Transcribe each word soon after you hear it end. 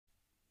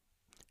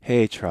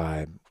Hey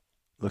tribe,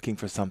 looking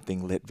for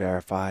something lit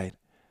verified?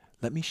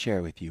 Let me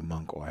share with you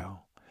monk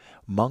oil.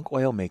 Monk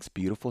oil makes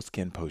beautiful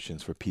skin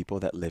potions for people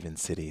that live in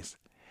cities,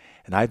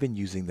 and I've been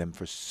using them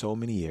for so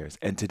many years.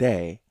 And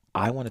today,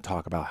 I want to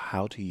talk about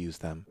how to use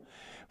them.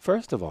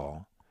 First of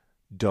all,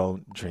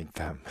 don't drink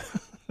them.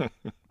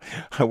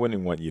 I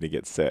wouldn't want you to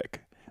get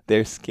sick.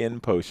 They're skin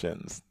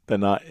potions, they're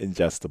not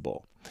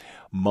ingestible.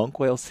 Monk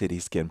Oil City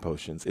Skin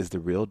Potions is the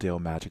real deal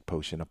magic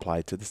potion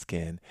applied to the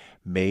skin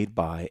made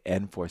by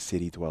and for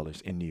city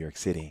dwellers in New York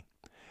City.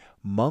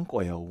 Monk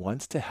Oil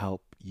wants to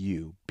help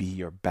you be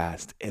your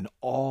best in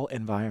all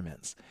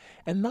environments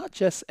and not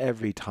just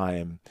every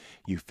time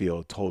you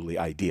feel totally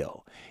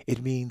ideal.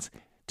 It means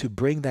to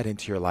bring that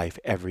into your life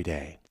every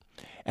day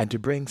and to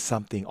bring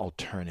something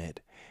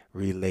alternate,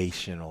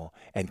 relational,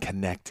 and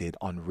connected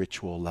on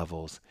ritual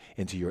levels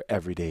into your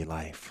everyday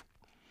life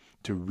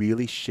to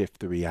really shift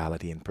the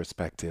reality and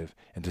perspective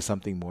into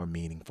something more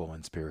meaningful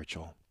and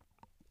spiritual.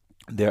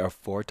 There are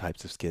four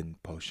types of skin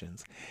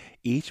potions,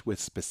 each with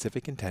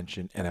specific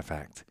intention and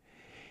effect.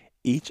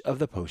 Each of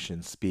the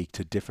potions speak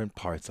to different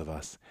parts of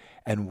us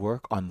and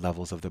work on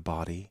levels of the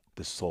body,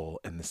 the soul,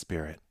 and the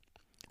spirit.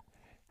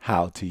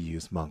 How to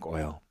use monk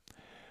oil.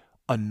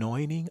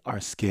 Anointing our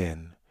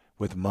skin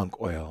with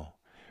monk oil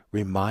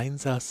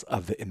reminds us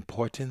of the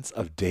importance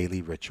of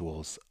daily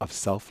rituals of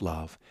self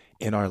love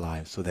in our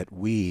lives so that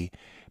we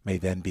may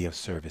then be of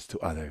service to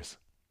others.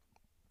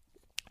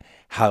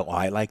 How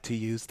I like to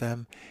use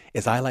them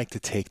is I like to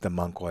take the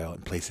monk oil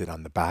and place it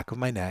on the back of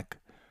my neck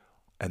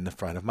and the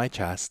front of my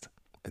chest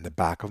and the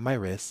back of my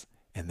wrists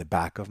and the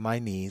back of my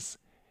knees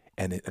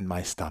and in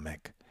my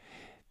stomach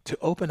to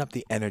open up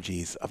the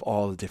energies of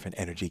all the different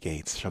energy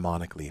gates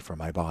shamanically for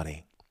my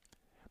body.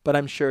 But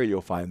I'm sure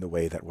you'll find the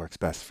way that works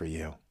best for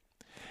you.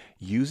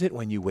 Use it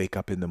when you wake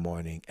up in the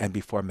morning and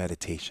before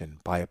meditation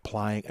by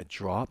applying a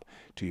drop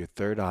to your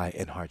third eye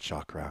and heart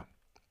chakra.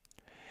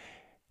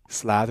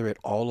 Slather it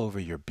all over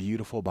your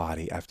beautiful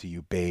body after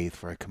you bathe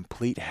for a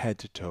complete head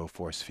to toe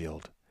force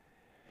field.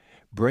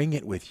 Bring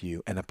it with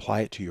you and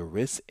apply it to your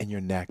wrists and your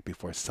neck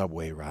before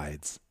subway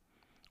rides,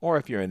 or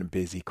if you're in a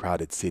busy,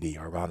 crowded city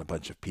or around a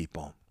bunch of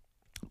people.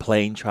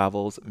 Plane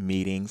travels,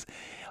 meetings,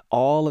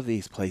 all of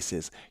these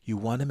places, you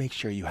want to make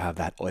sure you have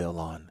that oil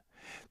on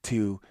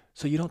to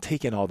so you don't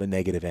take in all the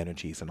negative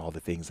energies and all the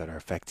things that are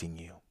affecting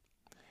you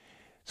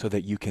so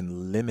that you can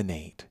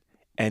eliminate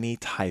any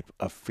type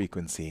of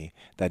frequency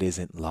that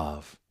isn't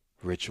love,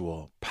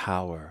 ritual,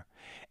 power,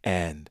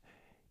 and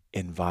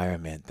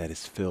environment that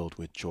is filled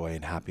with joy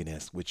and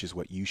happiness, which is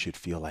what you should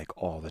feel like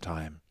all the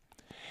time.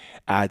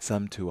 Add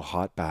some to a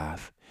hot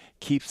bath,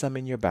 keep some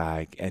in your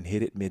bag, and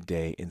hit it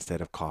midday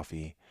instead of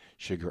coffee,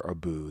 sugar, or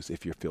booze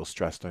if you feel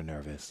stressed or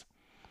nervous.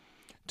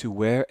 To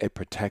wear a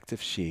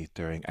protective sheath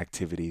during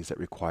activities that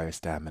require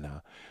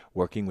stamina,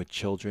 working with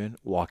children,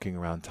 walking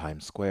around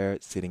Times Square,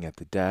 sitting at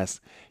the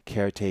desk,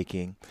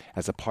 caretaking,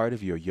 as a part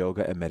of your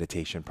yoga and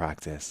meditation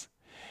practice.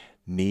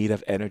 Need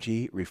of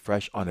energy,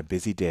 refresh on a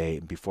busy day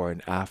and before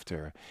and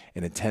after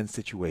an intense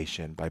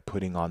situation by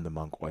putting on the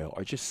monk oil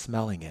or just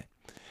smelling it.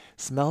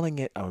 Smelling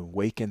it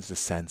awakens the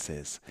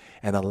senses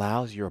and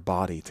allows your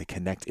body to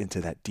connect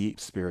into that deep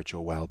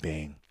spiritual well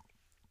being.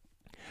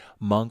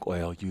 Monk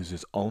oil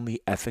uses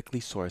only ethically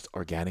sourced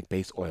organic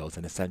based oils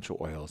and essential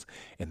oils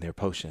in their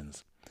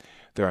potions.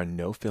 There are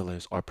no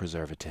fillers or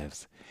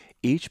preservatives.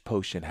 Each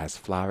potion has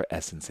flower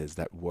essences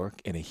that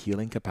work in a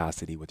healing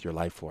capacity with your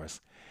life force,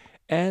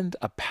 and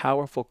a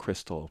powerful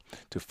crystal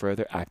to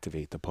further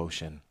activate the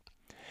potion.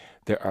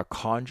 They are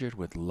conjured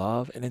with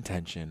love and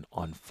intention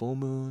on full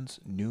moons,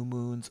 new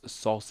moons,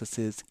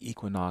 solstices,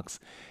 equinox,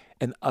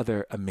 and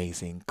other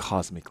amazing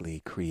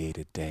cosmically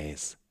created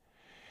days.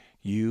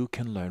 You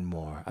can learn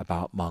more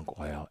about monk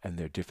oil and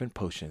their different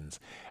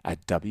potions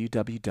at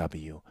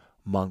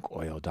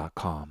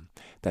www.monkoil.com.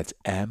 That's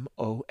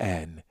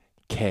monkoil.com.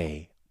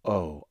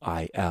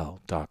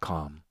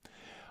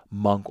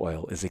 Monk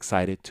Oil is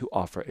excited to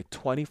offer a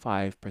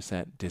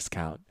 25%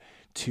 discount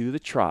to the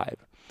tribe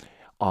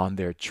on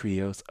their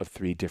trios of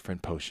three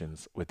different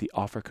potions with the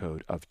offer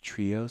code of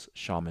Trios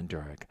Shaman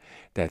Durek.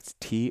 That's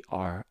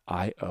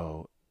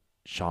TRIO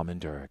Shaman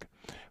Durek.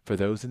 For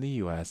those in the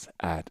US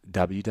at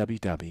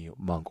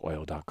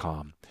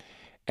www.monkoil.com.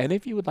 And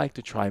if you would like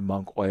to try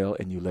monk oil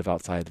and you live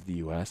outside of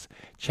the US,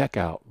 check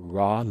out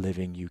Raw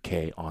Living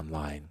UK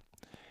online.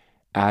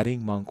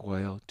 Adding monk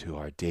oil to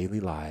our daily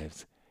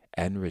lives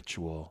and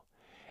ritual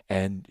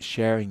and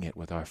sharing it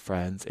with our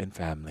friends and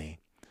family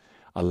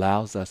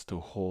allows us to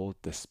hold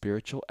the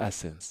spiritual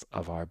essence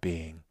of our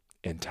being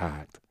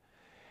intact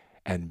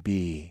and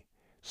be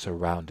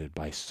surrounded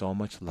by so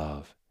much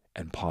love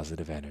and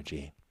positive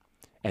energy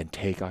and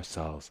take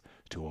ourselves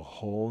to a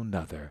whole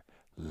nother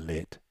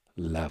lit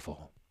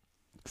level.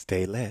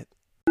 Stay lit.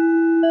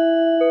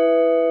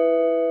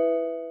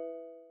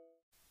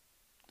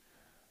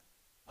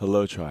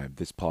 Hello, Tribe.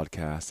 This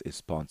podcast is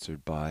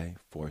sponsored by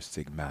Four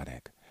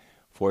Sigmatic.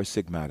 Four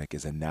Sigmatic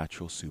is a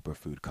natural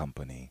superfood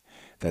company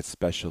that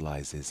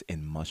specializes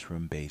in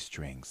mushroom based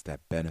drinks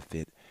that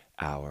benefit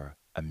our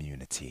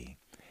immunity,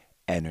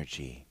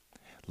 energy,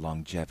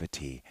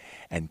 longevity,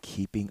 and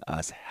keeping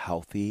us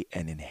healthy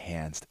and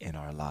enhanced in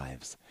our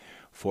lives.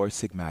 Four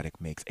Sigmatic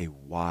makes a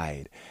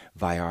wide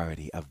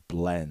variety of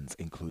blends,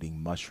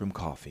 including mushroom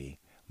coffee,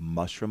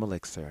 mushroom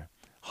elixir,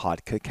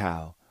 hot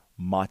cacao,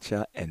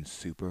 matcha, and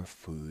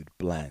superfood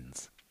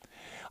blends.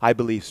 I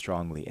believe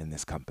strongly in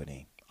this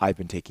company. I've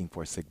been taking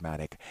Four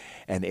Sigmatic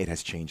and it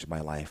has changed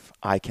my life.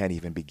 I can't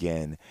even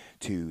begin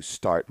to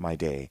start my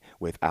day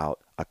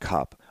without a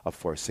cup of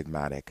Four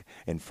Sigmatic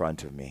in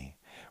front of me.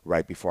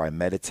 Right before I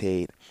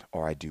meditate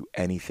or I do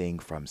anything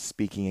from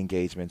speaking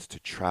engagements to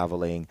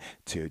traveling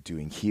to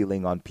doing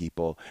healing on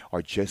people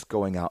or just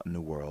going out in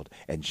the world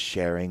and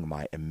sharing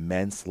my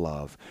immense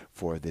love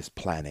for this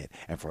planet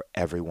and for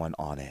everyone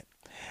on it.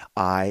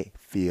 I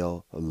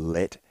feel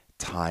lit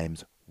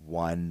times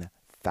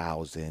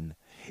 1,000.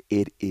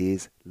 It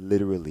is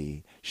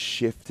literally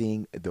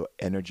shifting the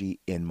energy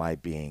in my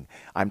being.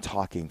 I'm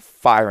talking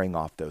firing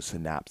off those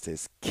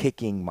synapses,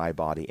 kicking my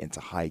body into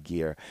high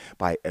gear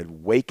by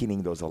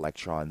awakening those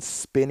electrons,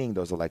 spinning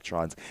those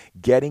electrons,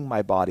 getting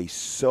my body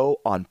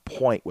so on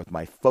point with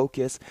my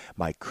focus,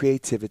 my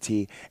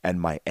creativity,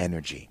 and my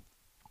energy.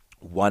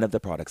 One of the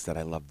products that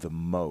I love the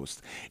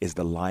most is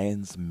the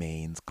Lion's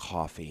Mane's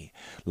coffee.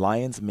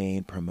 Lion's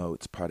Mane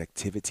promotes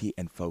productivity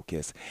and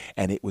focus,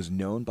 and it was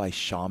known by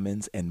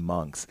shamans and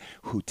monks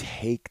who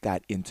take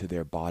that into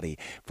their body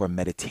for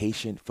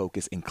meditation,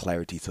 focus, and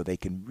clarity so they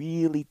can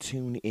really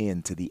tune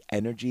in to the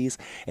energies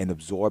and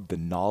absorb the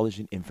knowledge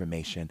and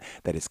information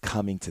that is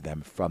coming to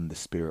them from the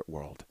spirit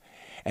world.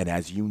 And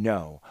as you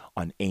know,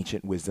 on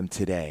Ancient Wisdom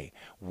Today,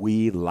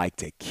 we like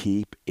to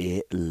keep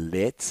it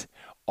lit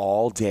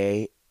all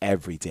day,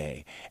 every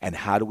day. And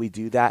how do we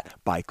do that?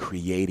 By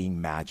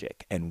creating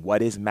magic. And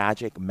what is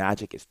magic?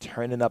 Magic is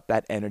turning up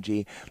that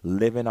energy,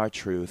 living our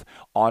truth,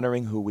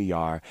 honoring who we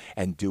are,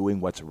 and doing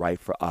what's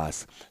right for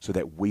us so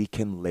that we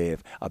can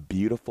live a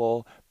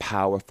beautiful,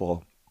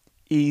 powerful,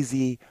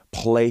 easy,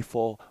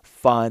 playful,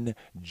 fun,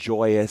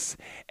 joyous,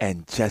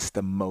 and just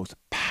the most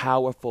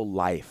powerful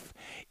life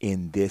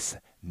in this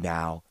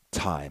now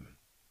time.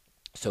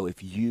 So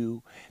if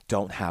you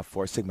don't have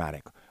Four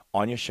Sigmatic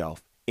on your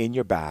shelf, in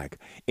your bag,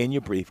 in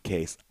your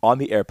briefcase, on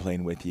the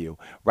airplane with you,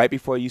 right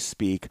before you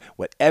speak,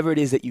 whatever it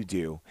is that you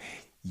do,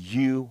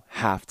 you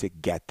have to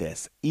get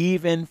this.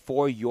 Even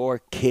for your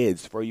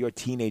kids, for your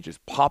teenagers,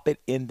 pop it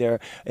in their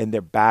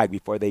bag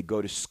before they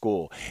go to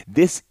school.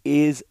 This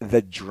is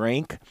the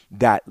drink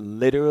that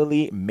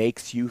literally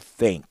makes you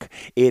think.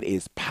 It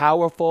is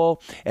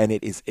powerful and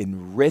it is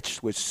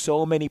enriched with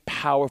so many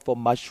powerful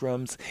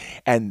mushrooms,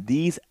 and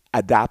these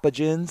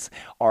adaptogens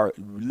are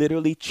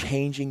literally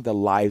changing the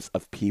lives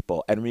of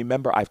people. And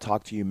remember, I've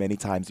talked to you many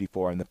times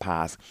before in the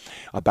past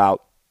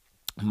about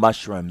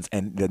mushrooms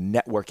and the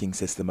networking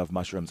system of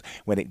mushrooms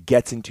when it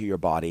gets into your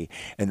body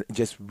and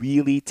just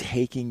really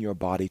taking your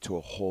body to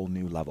a whole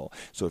new level.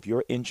 So if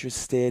you're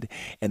interested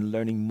in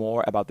learning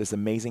more about this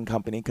amazing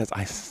company, because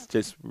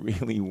just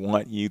really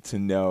want you to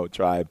know,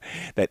 tribe,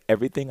 that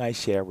everything I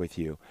share with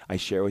you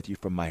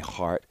from my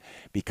heart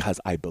because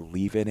I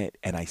believe in it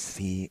and I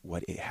see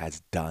what it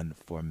has done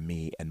for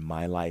me and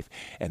my life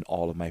and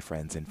all of my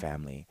friends and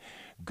family.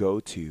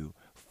 Go to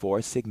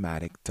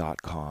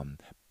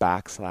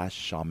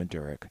foursigmatic.com/Shaman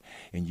Durek,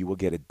 and you will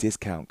get a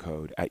discount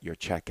code at your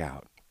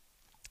checkout.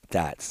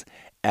 That's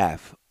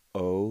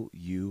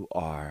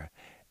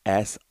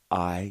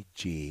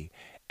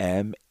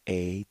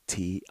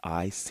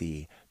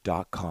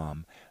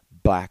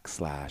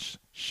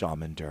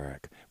FOURSIGMATIC.com/Shaman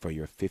Durek for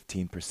your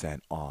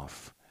 15%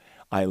 off.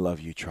 I love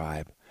you,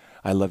 tribe.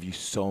 I love you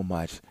so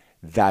much.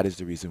 That is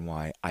the reason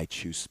why I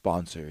choose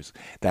sponsors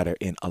that are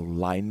in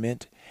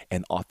alignment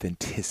and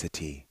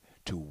authenticity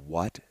to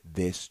what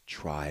this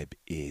tribe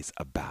is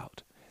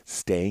about.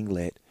 Staying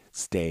lit,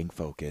 staying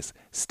focused,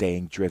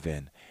 staying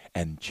driven,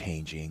 and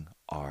changing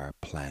our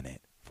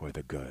planet for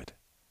the good.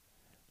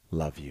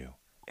 Love you.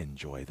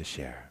 Enjoy the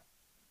share.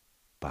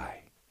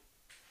 Bye.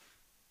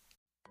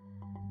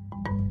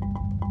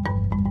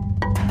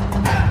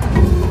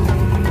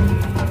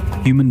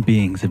 Human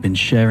beings have been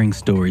sharing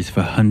stories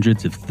for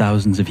hundreds of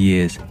thousands of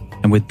years,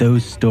 and with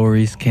those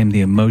stories came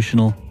the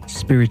emotional,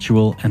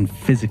 spiritual, and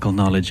physical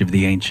knowledge of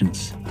the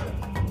ancients.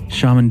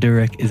 Shaman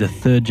Durek is a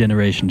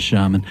third-generation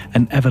shaman,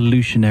 an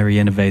evolutionary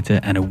innovator,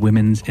 and a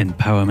women's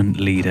empowerment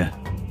leader.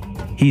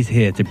 He's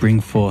here to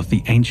bring forth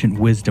the ancient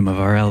wisdom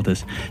of our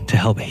elders to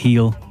help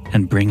heal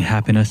and bring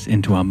happiness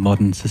into our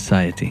modern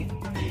society.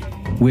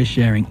 We're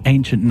sharing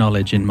ancient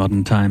knowledge in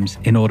modern times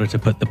in order to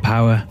put the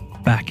power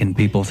back in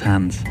people's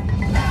hands.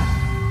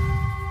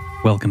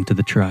 Welcome to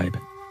the tribe.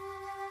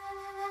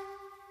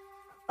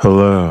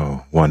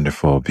 Hello,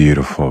 wonderful,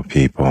 beautiful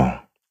people,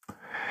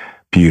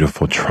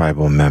 beautiful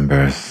tribal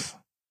members.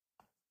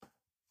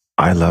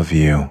 I love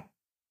you.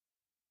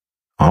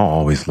 I'll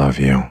always love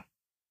you.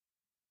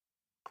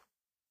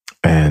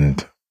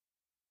 And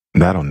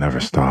that'll never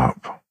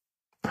stop.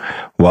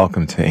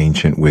 Welcome to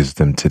Ancient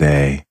Wisdom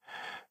Today,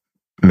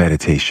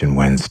 Meditation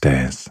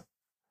Wednesdays.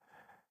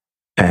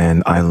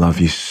 And I love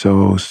you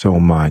so, so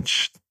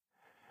much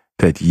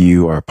that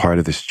you are part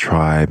of this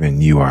tribe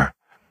and you are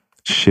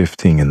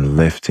shifting and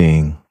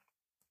lifting,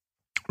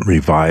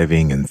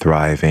 reviving and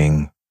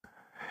thriving,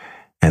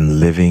 and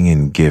living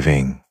and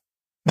giving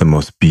the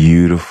most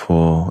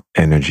beautiful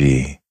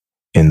energy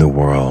in the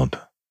world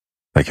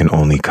that can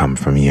only come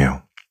from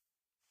you.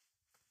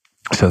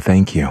 So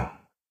thank you.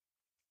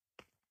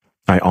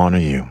 I honor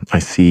you. I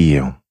see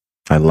you.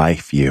 I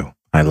like you.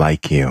 I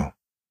like you.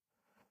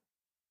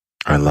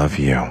 I love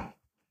you.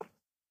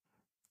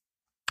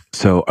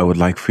 So I would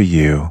like for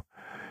you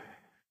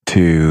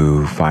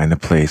to find a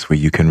place where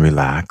you can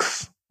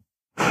relax.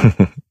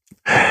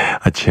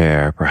 A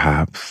chair,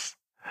 perhaps,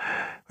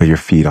 with your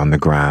feet on the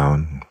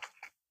ground.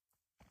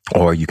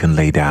 Or you can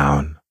lay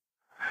down.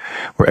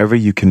 Wherever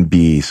you can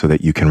be so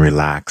that you can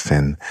relax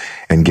and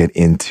get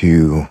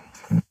into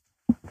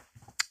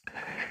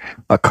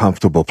a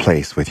comfortable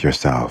place with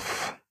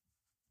yourself.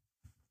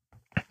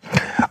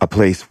 A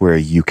place where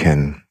you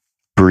can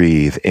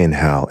breathe,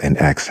 inhale and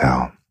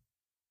exhale.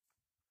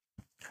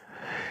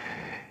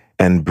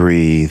 And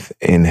breathe,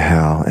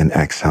 inhale and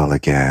exhale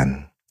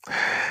again.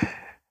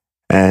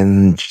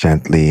 And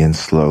gently and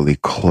slowly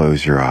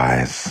close your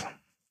eyes.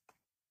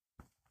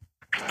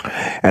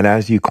 And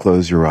as you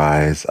close your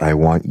eyes, I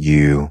want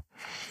you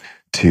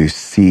to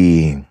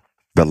see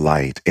the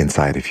light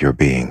inside of your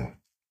being.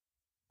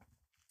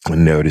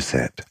 Notice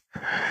it.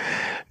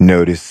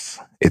 Notice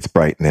its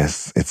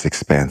brightness, its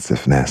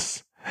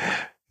expansiveness.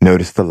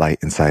 Notice the light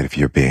inside of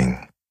your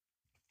being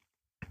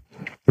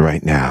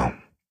right now.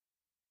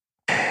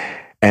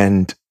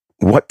 And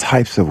what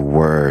types of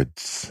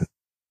words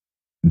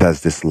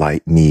does this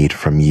light need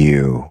from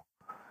you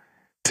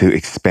to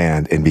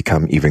expand and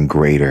become even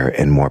greater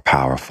and more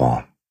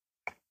powerful?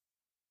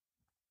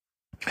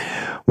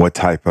 What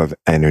type of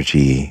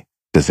energy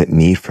does it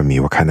need from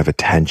you? What kind of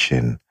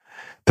attention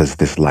does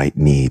this light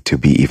need to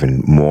be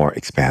even more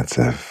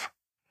expansive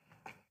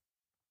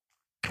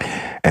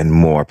and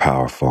more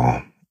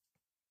powerful?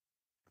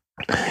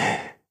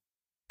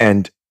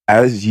 And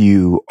as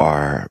you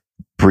are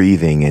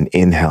breathing and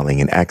inhaling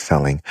and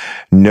exhaling,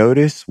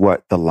 notice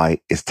what the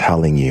light is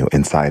telling you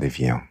inside of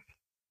you,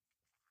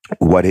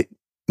 what it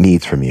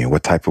needs from you,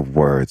 what type of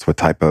words, what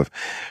type of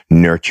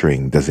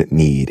nurturing does it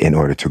need in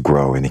order to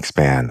grow and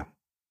expand.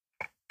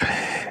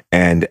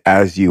 And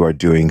as you are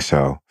doing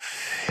so,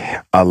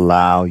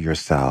 allow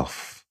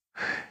yourself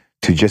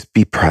to just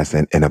be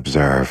present and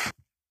observe.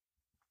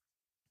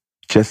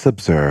 Just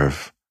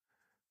observe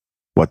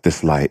what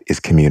this light is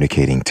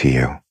communicating to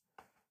you.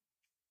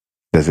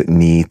 Does it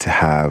need to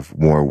have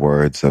more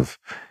words of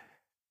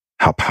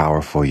how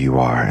powerful you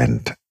are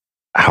and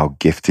how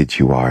gifted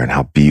you are and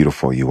how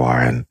beautiful you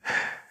are? And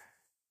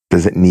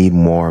does it need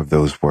more of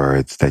those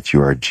words that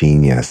you are a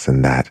genius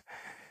and that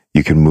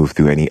you can move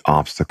through any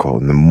obstacle?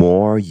 And the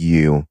more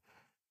you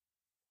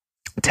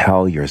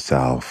tell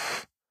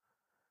yourself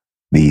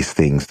these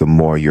things, the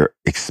more you're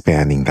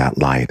expanding that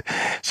light.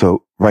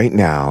 So right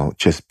now,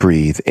 just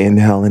breathe,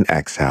 inhale and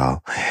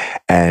exhale,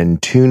 and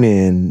tune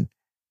in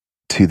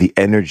to the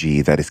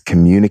energy that is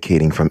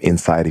communicating from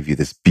inside of you,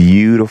 this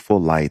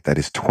beautiful light that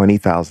is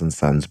 20,000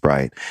 suns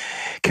bright,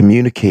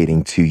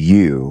 communicating to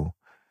you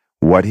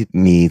what it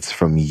needs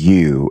from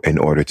you in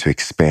order to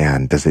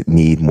expand. Does it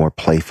need more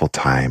playful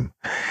time?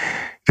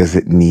 Does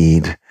it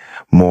need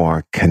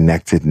more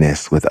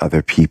connectedness with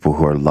other people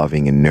who are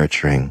loving and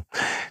nurturing?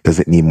 Does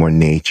it need more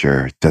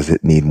nature? Does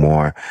it need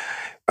more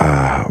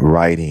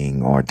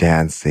writing or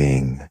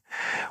dancing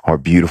or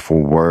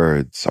beautiful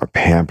words or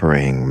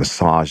pampering,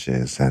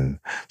 massages and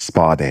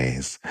spa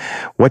days?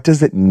 What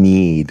does it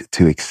need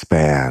to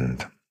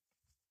expand?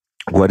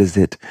 What is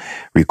it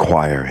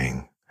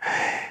requiring?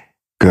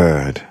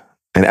 Good.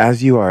 And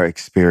as you are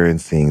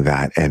experiencing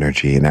that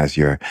energy and as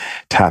you're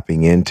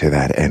tapping into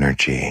that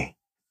energy,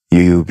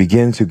 you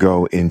begin to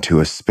go into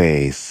a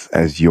space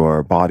as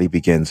your body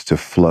begins to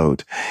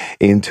float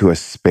into a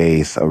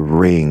space, a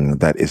ring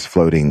that is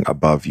floating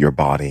above your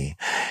body.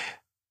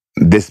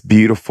 This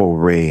beautiful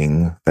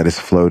ring that is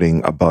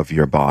floating above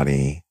your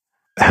body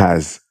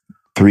has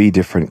 3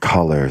 different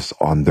colors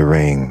on the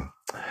ring.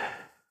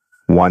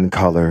 One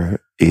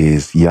color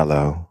is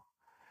yellow,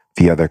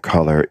 the other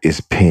color is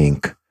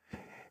pink,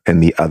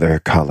 and the other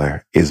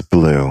color is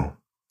blue.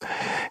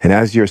 And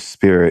as your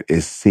spirit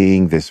is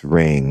seeing this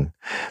ring,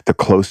 the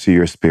closer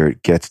your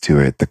spirit gets to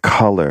it, the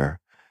color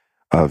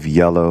of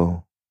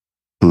yellow,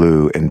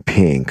 blue, and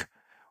pink,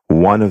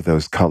 one of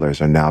those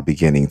colors are now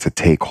beginning to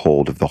take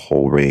hold of the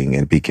whole ring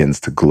and begins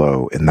to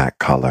glow in that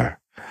color.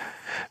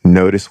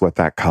 Notice what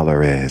that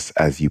color is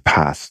as you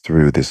pass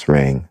through this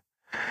ring.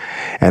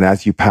 And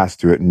as you pass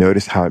through it,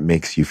 notice how it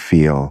makes you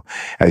feel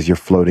as you're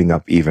floating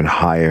up even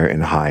higher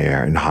and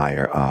higher and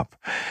higher up,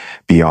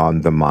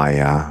 beyond the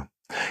Maya,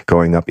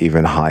 going up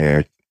even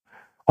higher,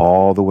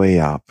 all the way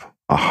up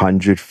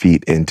 100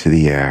 feet into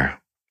the air.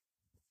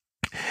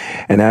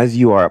 And as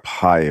you are up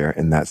higher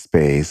in that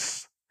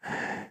space,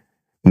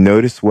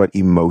 notice what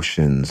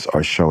emotions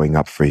are showing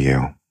up for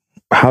you.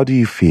 How do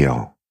you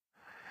feel?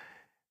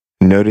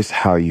 Notice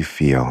how you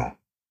feel.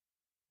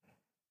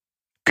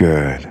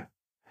 Good.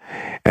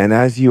 And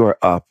as you are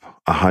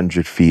up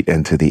 100 feet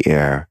into the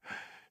air,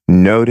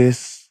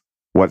 Notice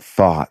what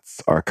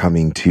thoughts are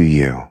coming to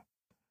you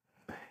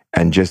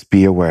and just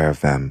be aware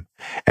of them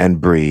and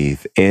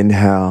breathe.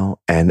 Inhale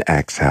and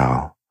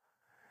exhale.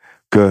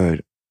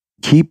 Good.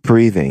 Keep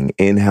breathing.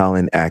 Inhale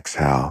and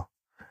exhale.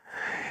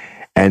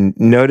 And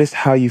notice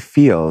how you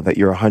feel that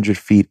you're 100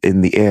 feet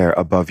in the air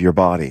above your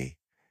body,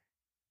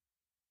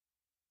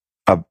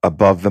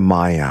 above the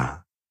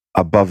Maya,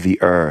 above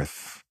the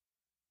earth,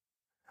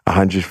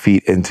 100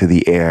 feet into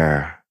the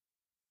air,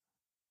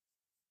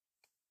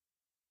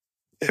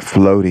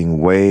 floating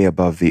way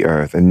above the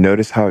earth. And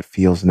notice how it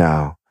feels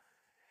now.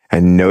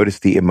 And notice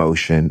the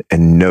emotion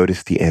and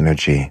notice the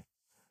energy.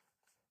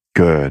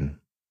 Good.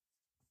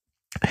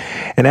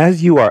 And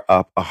as you are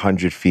up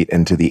 100 feet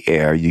into the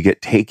air, you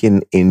get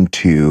taken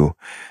into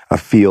a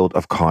field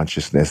of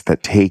consciousness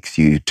that takes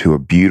you to a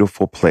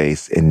beautiful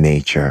place in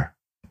nature.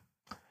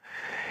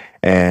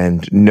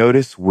 And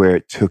notice where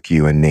it took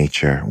you in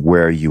nature.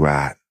 Where are you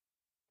at?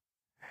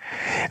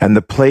 And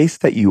the place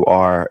that you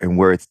are and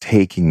where it's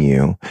taking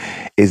you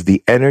is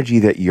the energy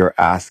that you're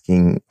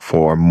asking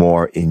for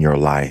more in your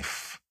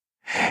life.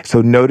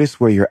 So notice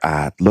where you're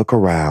at. Look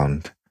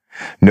around.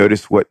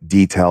 Notice what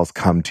details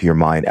come to your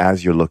mind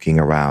as you're looking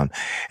around,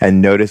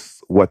 and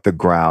notice what the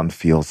ground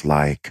feels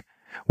like,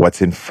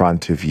 what's in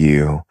front of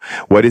you,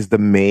 what is the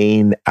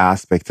main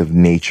aspect of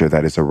nature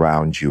that is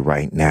around you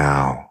right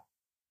now.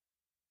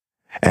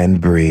 And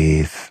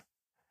breathe.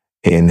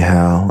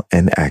 Inhale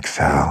and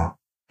exhale.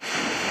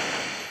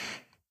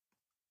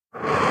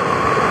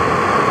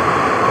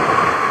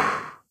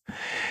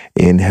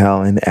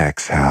 Inhale and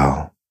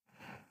exhale.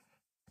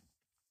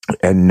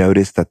 And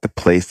notice that the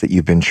place that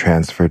you've been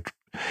transferred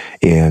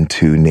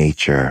into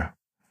nature,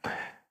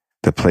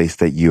 the place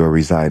that you are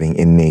residing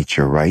in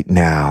nature right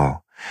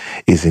now,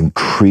 is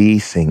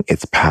increasing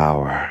its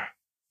power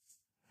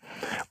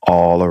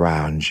all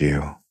around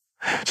you,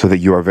 so that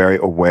you are very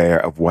aware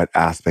of what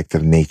aspect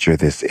of nature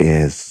this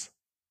is.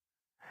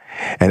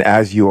 And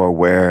as you are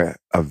aware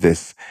of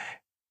this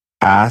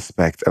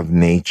aspect of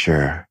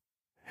nature,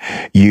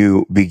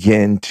 you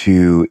begin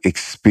to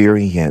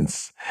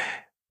experience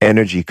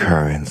energy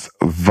currents,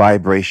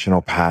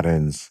 vibrational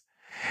patterns,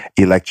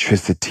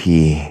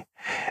 electricity,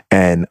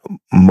 and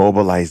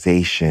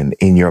mobilization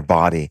in your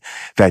body,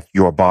 that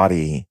your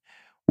body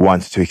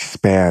wants to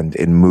expand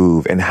and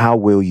move. And how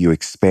will you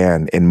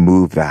expand and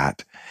move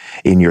that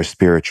in your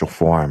spiritual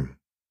form?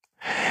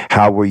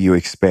 How will you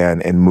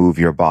expand and move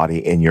your body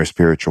in your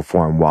spiritual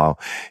form while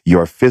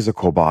your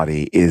physical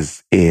body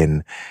is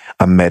in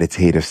a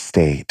meditative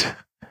state?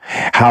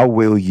 How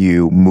will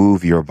you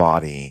move your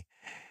body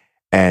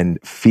and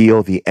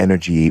feel the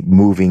energy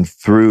moving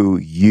through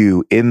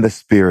you in the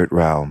spirit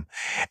realm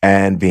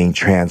and being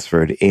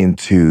transferred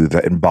into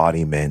the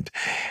embodiment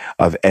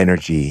of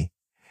energy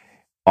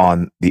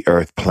on the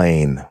earth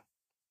plane?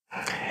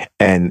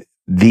 And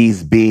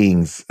these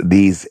beings,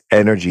 these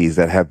energies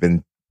that have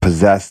been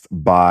possessed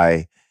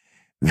by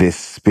this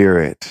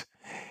spirit,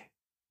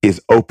 is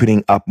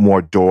opening up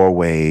more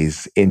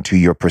doorways into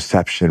your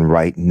perception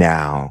right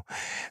now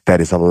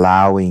that is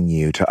allowing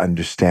you to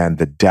understand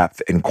the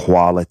depth and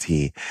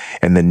quality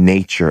and the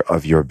nature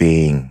of your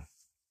being.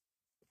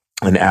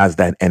 And as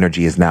that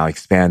energy is now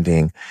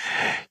expanding,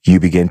 you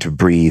begin to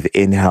breathe,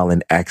 inhale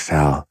and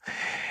exhale.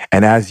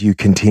 And as you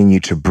continue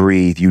to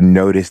breathe, you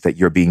notice that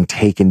you're being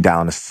taken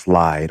down a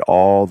slide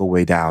all the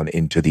way down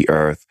into the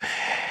earth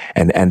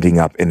and ending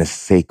up in a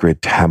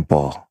sacred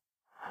temple.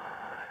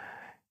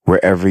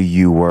 Wherever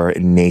you were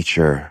in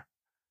nature,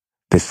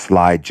 this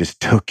slide just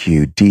took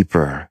you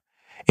deeper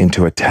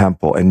into a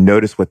temple. And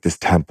notice what this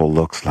temple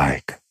looks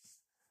like.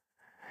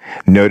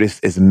 Notice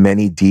as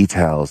many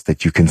details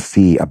that you can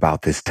see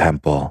about this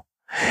temple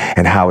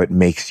and how it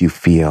makes you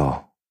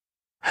feel.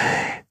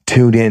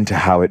 Tune in to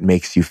how it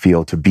makes you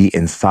feel to be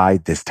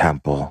inside this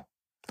temple.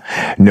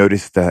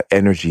 Notice the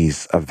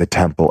energies of the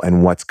temple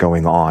and what's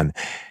going on.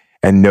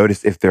 And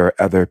notice if there are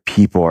other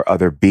people or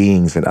other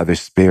beings and other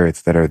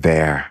spirits that are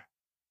there.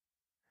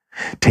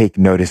 Take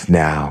notice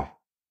now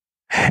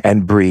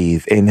and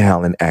breathe,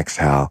 inhale and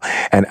exhale,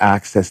 and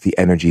access the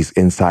energies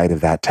inside of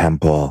that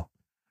temple.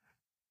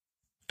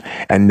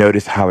 And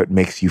notice how it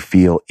makes you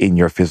feel in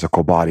your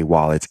physical body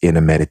while it's in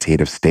a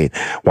meditative state,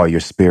 while your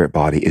spirit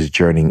body is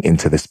journeying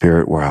into the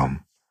spirit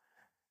realm.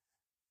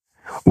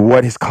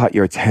 What has caught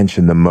your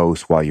attention the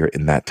most while you're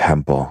in that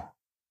temple?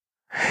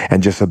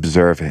 And just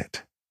observe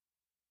it.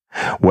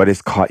 What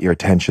has caught your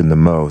attention the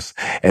most?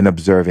 And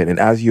observe it. And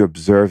as you're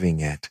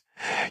observing it,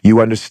 you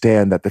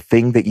understand that the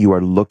thing that you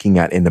are looking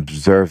at and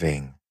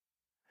observing,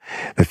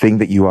 the thing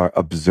that you are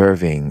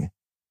observing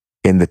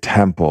in the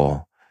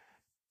temple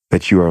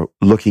that you are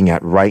looking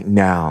at right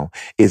now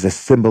is a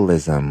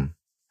symbolism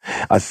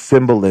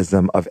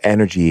of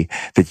energy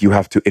that you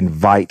have to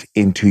invite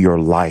into your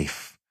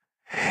life.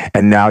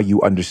 And now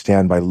you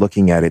understand by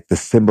looking at it, the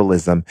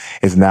symbolism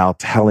is now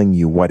telling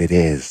you what it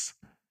is.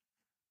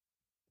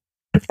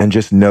 And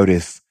just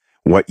notice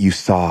what you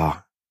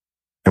saw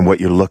and what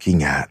you're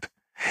looking at.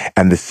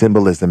 And the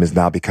symbolism is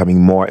now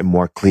becoming more and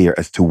more clear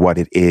as to what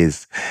it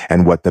is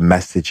and what the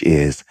message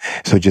is.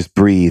 So just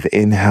breathe,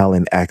 inhale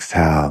and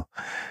exhale.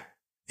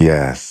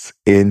 Yes,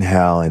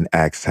 inhale and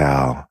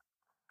exhale.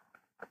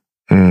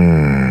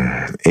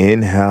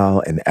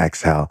 Inhale and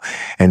exhale,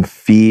 and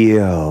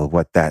feel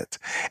what that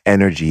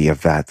energy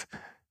of that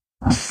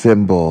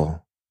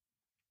symbol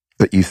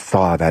that you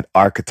saw, that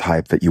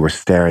archetype that you were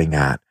staring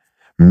at,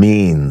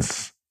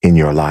 means in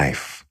your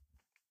life.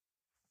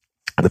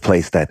 The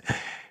place that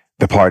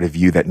the part of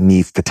you that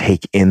needs to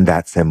take in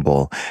that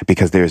symbol,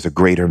 because there's a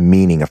greater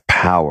meaning of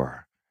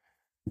power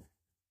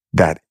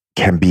that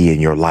can be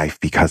in your life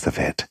because of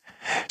it.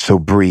 So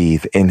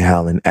breathe,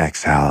 inhale and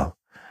exhale.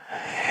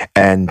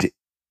 And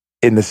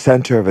in the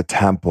center of a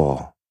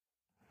temple,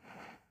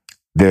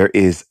 there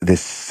is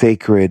this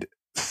sacred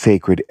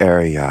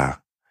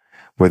area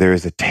where there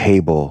is a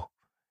table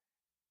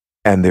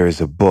and there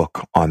is a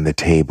book on the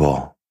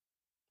table.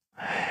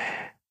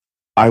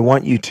 I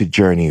want you to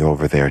journey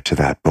over there to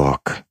that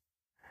book.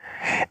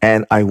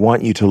 And I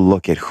want you to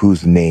look at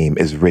whose name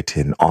is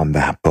written on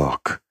that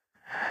book.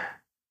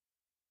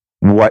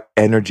 What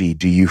energy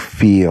do you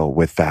feel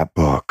with that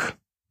book?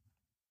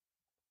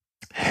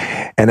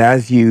 And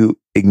as you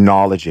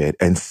acknowledge it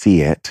and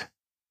see it,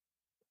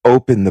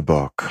 open the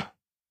book.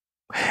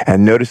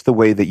 And notice the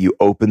way that you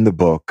open the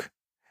book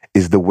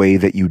is the way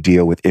that you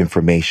deal with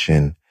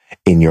information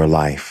in your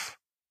life.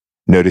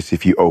 Notice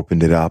if you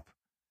opened it up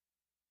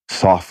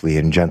softly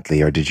and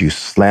gently, or did you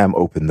slam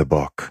open the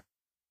book?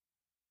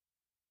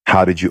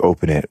 How did you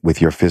open it?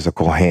 With your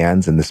physical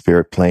hands in the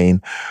spirit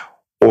plane?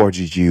 Or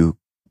did you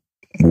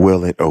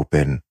will it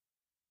open?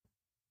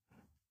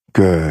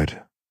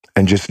 Good.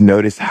 And just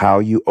notice how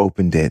you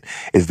opened it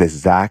is the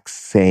exact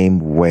same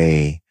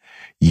way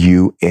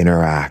you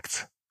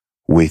interact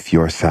with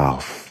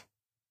yourself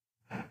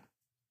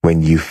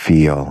when you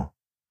feel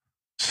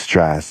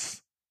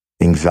stress,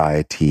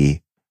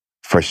 anxiety,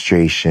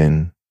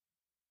 frustration,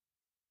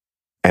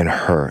 and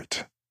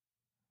hurt.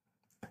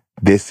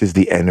 This is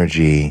the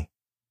energy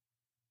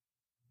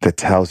that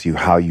tells you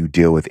how you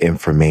deal with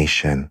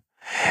information.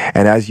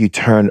 And as you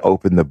turn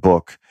open the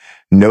book,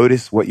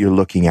 notice what you're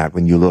looking at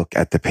when you look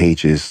at the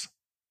pages.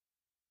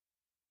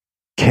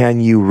 Can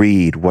you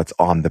read what's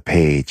on the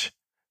page?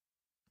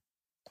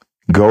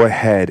 Go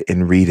ahead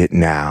and read it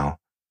now.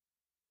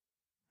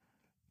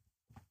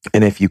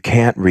 And if you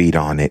can't read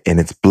on it and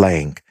it's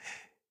blank,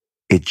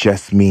 it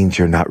just means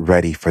you're not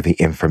ready for the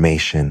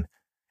information.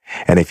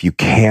 And if you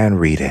can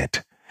read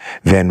it,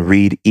 then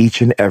read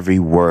each and every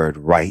word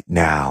right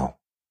now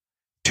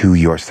to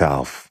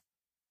yourself.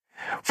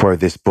 For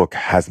this book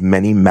has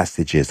many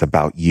messages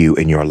about you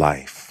in your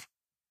life.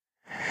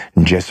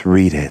 Just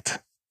read it.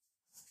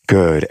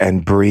 Good.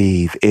 And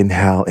breathe.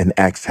 Inhale and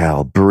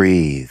exhale.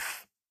 Breathe.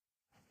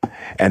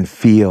 And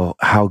feel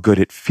how good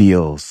it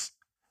feels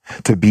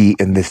to be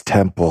in this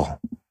temple.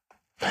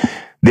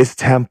 This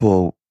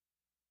temple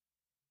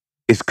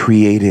is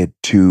created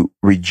to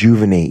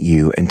rejuvenate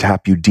you and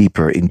tap you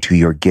deeper into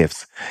your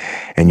gifts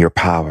and your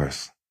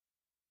powers.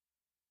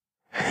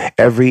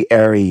 Every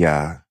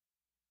area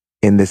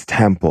in this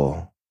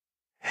temple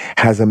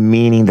has a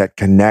meaning that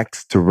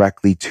connects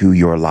directly to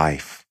your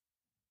life.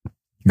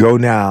 Go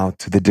now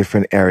to the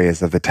different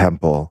areas of the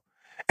temple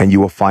and you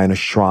will find a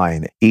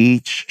shrine.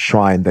 Each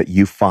shrine that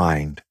you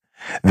find,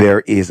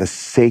 there is a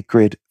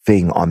sacred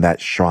thing on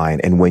that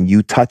shrine. And when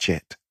you touch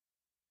it,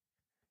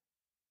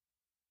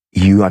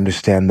 you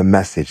understand the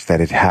message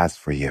that it has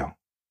for you.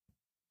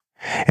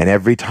 And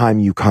every time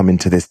you come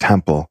into this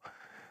temple,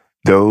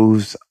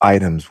 those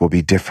items will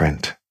be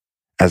different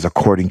as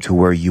according to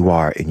where you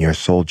are in your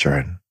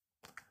sojourn.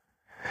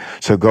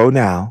 So go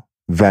now,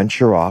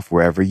 venture off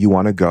wherever you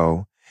want to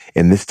go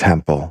in this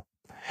temple,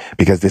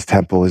 because this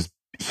temple is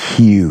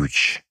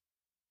huge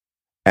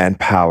and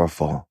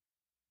powerful.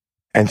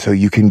 And so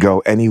you can go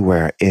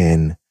anywhere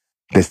in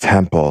this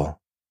temple.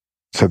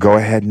 So go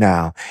ahead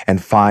now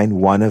and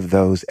find one of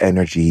those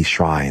energy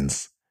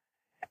shrines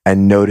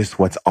and notice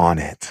what's on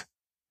it.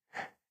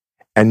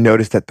 And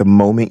notice that the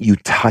moment you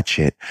touch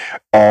it,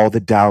 all the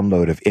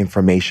download of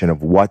information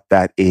of what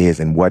that is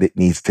and what it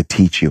needs to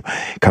teach you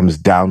comes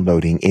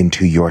downloading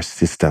into your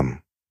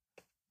system.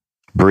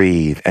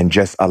 Breathe and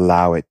just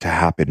allow it to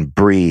happen.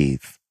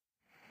 Breathe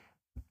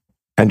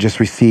and just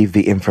receive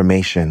the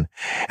information.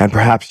 And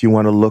perhaps you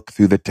want to look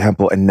through the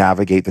temple and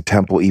navigate the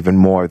temple even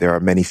more. There are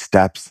many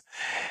steps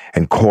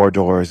and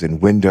corridors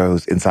and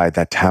windows inside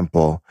that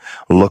temple.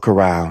 Look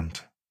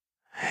around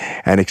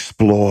and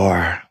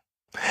explore.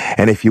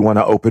 And if you want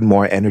to open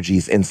more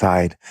energies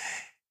inside,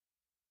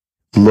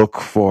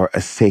 look for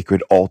a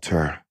sacred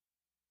altar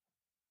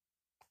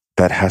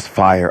that has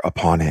fire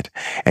upon it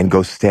and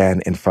go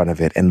stand in front of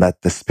it and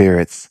let the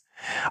spirits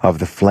of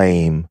the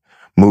flame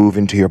move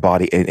into your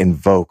body and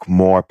invoke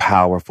more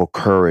powerful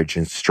courage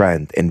and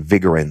strength and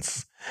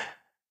vigorance.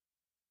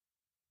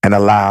 And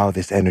allow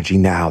this energy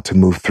now to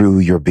move through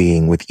your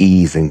being with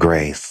ease and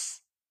grace.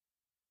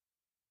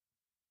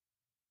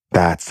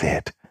 That's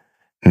it.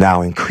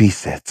 Now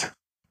increase it.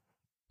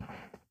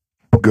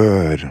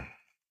 Good.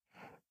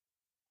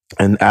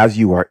 And as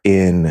you are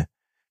in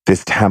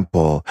this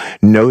temple,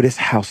 notice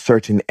how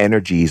certain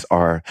energies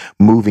are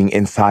moving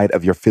inside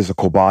of your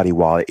physical body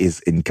while it is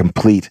in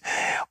complete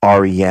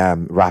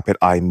REM, rapid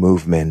eye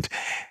movement.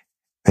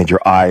 And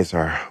your eyes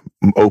are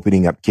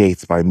opening up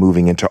gates by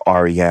moving into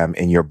REM,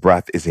 and your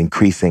breath is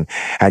increasing,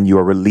 and you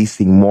are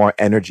releasing more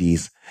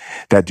energies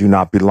that do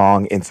not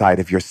belong inside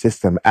of your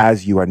system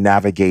as you are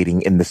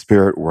navigating in the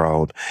spirit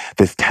world,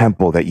 this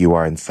temple that you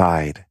are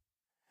inside.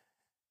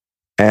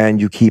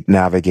 And you keep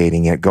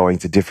navigating it, going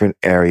to different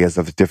areas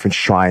of different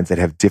shrines that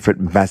have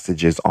different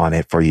messages on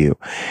it for you.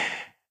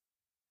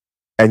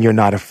 And you're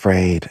not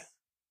afraid.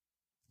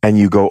 And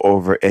you go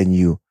over and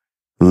you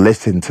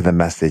listen to the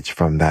message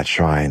from that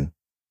shrine.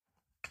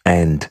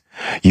 And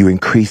you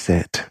increase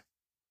it.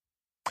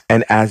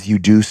 And as you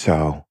do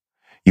so,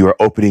 you are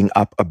opening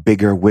up a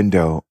bigger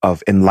window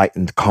of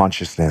enlightened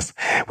consciousness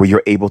where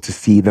you're able to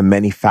see the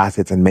many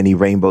facets and many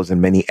rainbows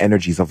and many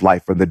energies of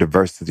life from the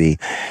diversity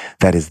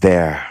that is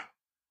there.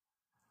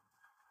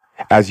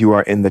 As you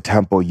are in the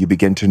temple, you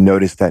begin to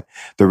notice that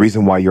the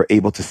reason why you're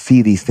able to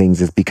see these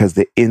things is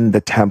because in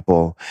the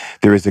temple,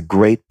 there is a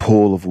great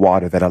pool of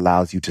water that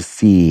allows you to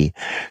see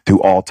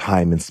through all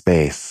time and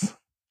space.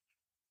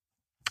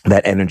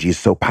 That energy is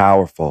so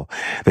powerful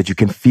that you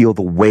can feel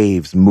the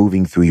waves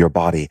moving through your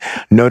body.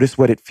 Notice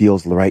what it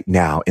feels right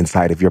now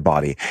inside of your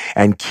body,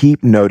 and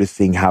keep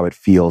noticing how it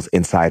feels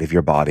inside of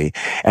your body.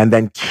 And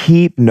then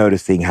keep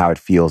noticing how it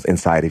feels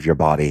inside of your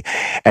body,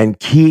 and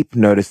keep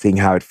noticing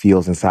how it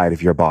feels inside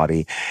of your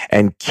body,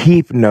 and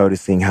keep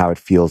noticing how it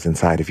feels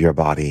inside of your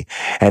body,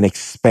 and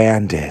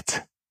expand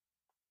it.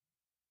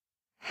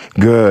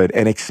 Good.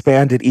 And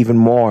expand it even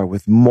more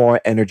with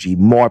more energy,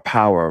 more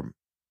power.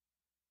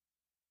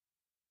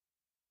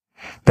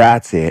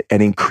 That's it.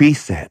 And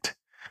increase it.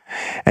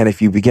 And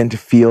if you begin to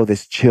feel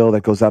this chill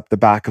that goes up the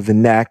back of the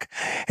neck,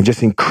 and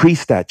just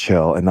increase that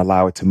chill and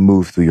allow it to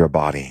move through your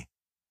body.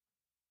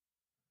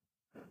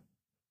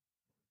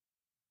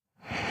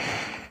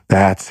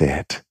 That's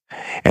it.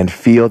 And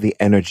feel the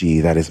energy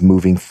that is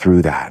moving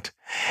through that.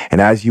 And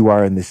as you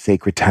are in this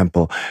sacred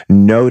temple,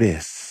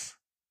 notice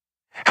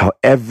how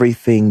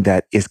everything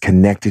that is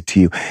connected to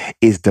you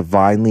is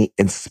divinely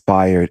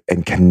inspired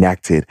and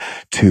connected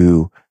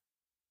to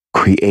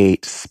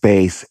create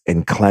space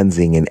and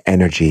cleansing and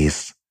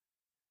energies.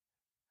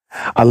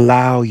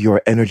 Allow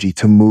your energy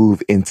to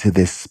move into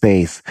this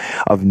space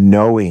of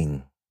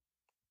knowing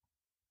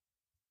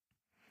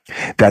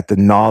that the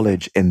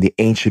knowledge and the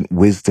ancient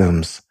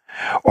wisdoms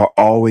are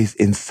always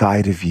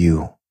inside of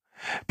you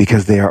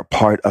because they are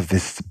part of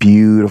this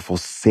beautiful,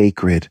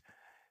 sacred,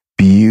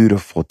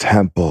 beautiful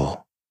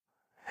temple,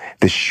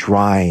 the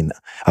shrine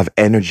of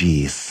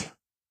energies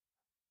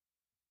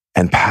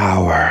and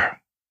power.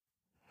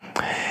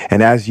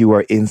 And as you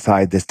are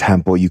inside this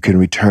temple, you can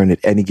return at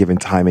any given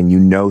time, and you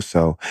know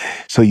so.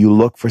 So you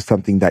look for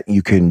something that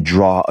you can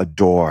draw a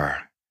door.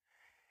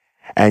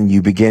 And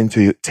you begin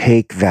to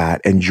take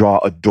that and draw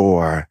a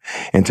door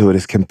until it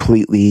is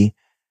completely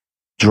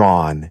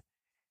drawn.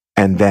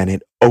 And then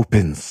it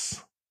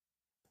opens.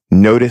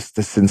 Notice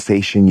the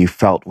sensation you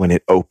felt when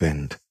it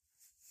opened.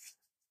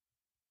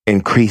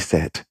 Increase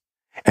it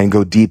and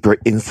go deeper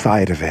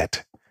inside of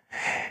it.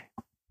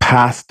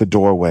 Past the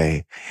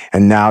doorway,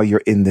 and now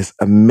you're in this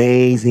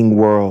amazing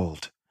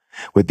world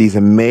with these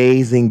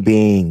amazing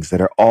beings that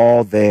are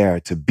all there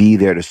to be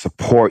there to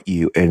support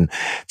you and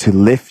to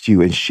lift you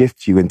and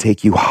shift you and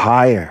take you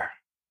higher.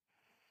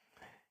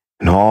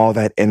 And all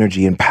that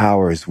energy and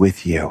power is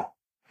with you.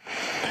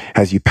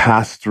 As you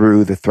pass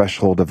through the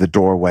threshold of the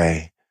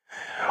doorway,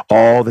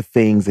 all the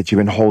things that you've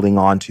been holding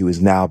on to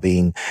is now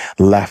being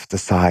left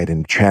aside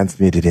and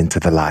transmuted into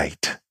the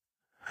light.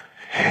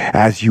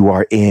 As you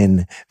are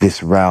in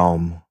this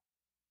realm,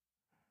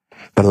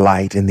 the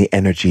light and the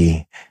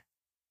energy.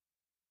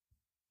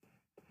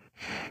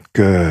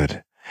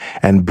 Good.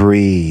 And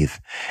breathe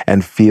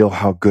and feel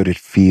how good it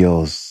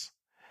feels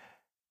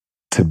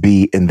to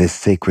be in this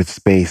sacred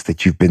space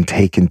that you've been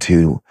taken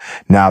to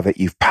now that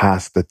you've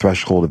passed the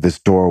threshold of this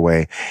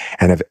doorway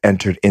and have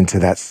entered into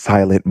that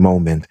silent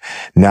moment.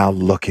 Now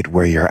look at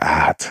where you're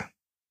at.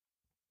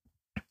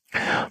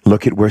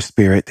 Look at where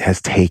Spirit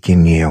has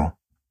taken you.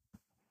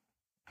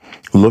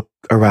 Look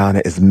around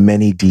at as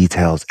many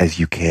details as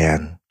you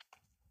can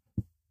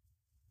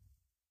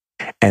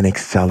and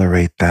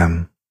accelerate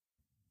them.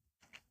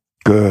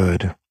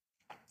 Good.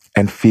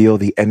 And feel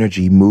the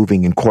energy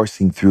moving and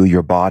coursing through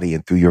your body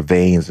and through your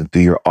veins and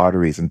through your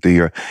arteries and through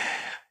your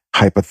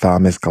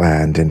hypothalamus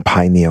gland and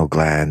pineal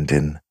gland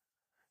and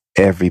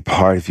every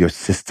part of your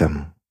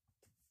system.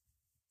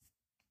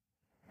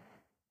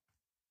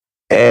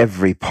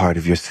 Every part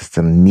of your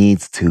system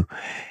needs to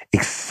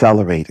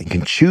accelerate and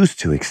can choose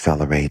to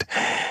accelerate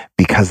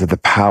because of the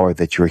power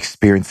that you're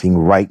experiencing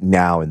right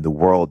now in the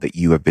world that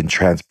you have been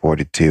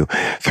transported to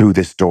through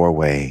this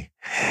doorway.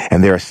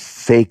 And there are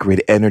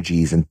sacred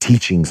energies and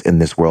teachings in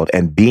this world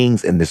and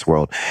beings in this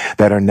world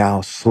that are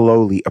now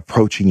slowly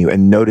approaching you.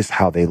 And notice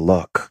how they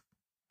look.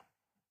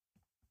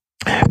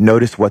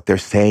 Notice what they're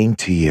saying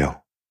to you.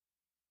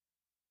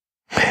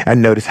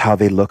 And notice how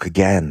they look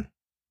again.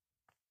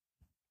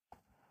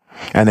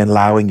 And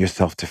allowing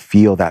yourself to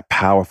feel that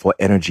powerful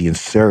energy and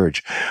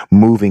surge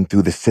moving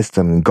through the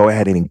system. And go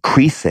ahead and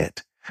increase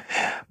it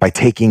by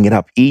taking it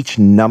up each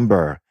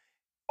number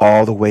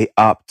all the way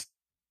up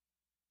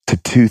to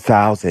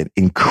 2000.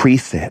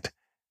 Increase it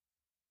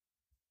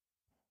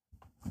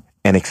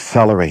and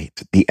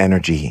accelerate the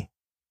energy.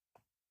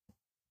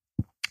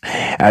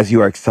 As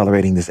you are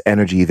accelerating this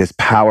energy, this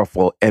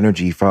powerful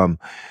energy from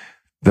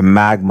the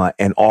magma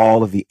and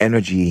all of the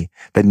energy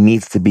that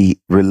needs to be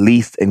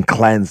released and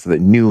cleansed so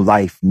that new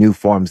life, new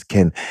forms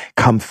can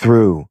come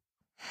through.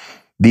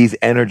 These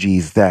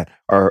energies that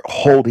are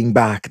holding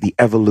back the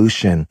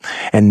evolution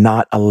and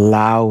not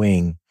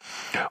allowing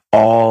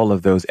all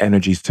of those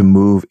energies to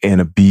move in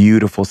a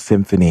beautiful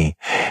symphony.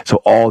 So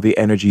all the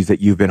energies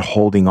that you've been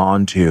holding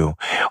on to,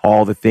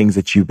 all the things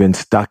that you've been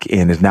stuck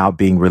in is now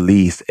being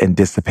released and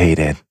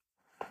dissipated.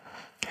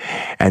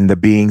 And the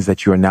beings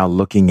that you are now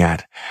looking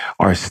at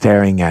are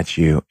staring at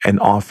you and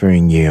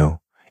offering you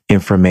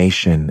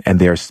information. And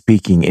they're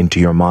speaking into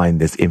your mind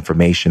this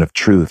information of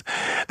truth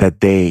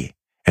that they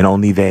and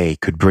only they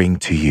could bring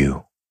to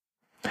you.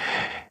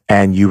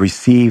 And you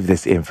receive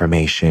this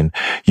information.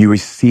 You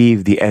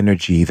receive the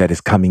energy that is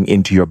coming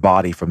into your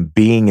body from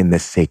being in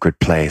this sacred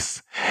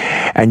place.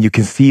 And you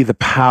can see the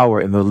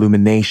power and the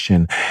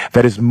illumination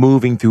that is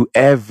moving through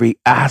every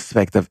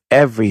aspect of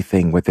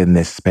everything within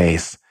this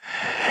space.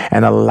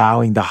 And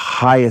allowing the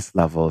highest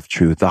level of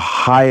truth, the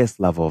highest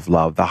level of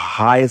love, the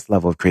highest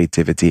level of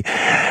creativity,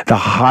 the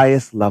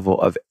highest level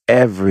of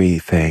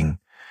everything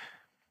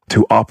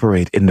to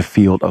operate in the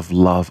field of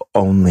love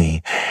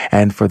only,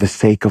 and for the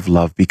sake of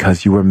love,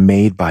 because you were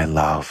made by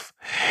love.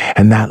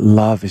 And that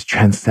love is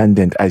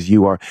transcendent as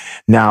you are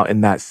now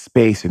in that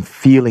space and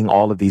feeling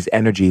all of these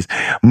energies,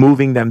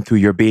 moving them through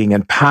your being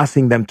and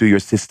passing them through your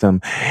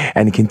system,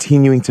 and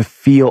continuing to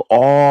feel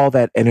all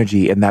that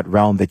energy in that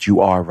realm that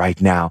you are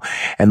right now,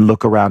 and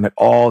look around at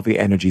all the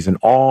energies and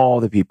all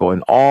the people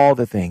and all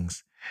the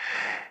things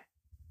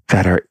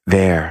that are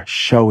there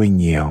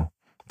showing you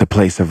the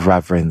place of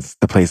reverence,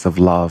 the place of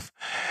love,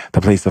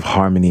 the place of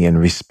harmony and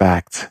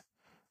respect.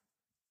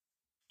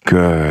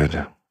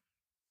 Good.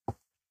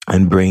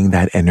 And bring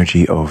that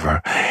energy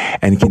over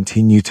and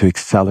continue to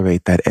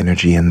accelerate that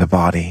energy in the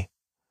body.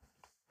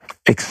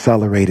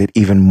 Accelerate it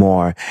even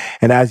more.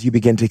 And as you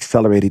begin to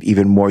accelerate it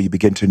even more, you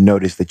begin to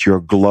notice that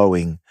you're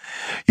glowing.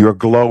 You're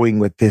glowing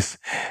with this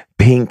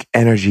pink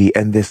energy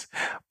and this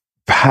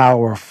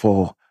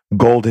powerful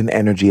golden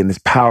energy and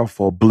this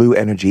powerful blue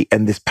energy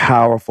and this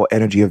powerful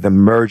energy of them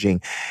merging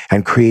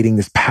and creating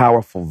this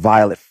powerful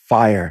violet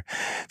fire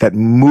that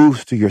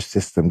moves through your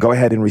system. Go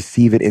ahead and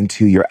receive it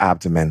into your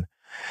abdomen.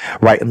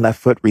 Right and left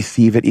foot,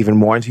 receive it even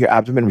more into your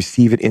abdomen,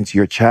 receive it into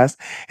your chest,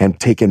 and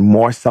take in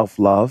more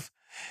self-love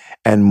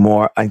and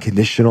more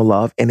unconditional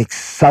love, and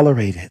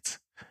accelerate it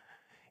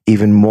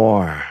even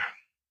more.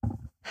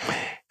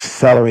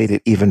 Accelerate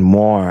it even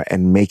more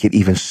and make it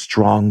even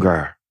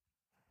stronger.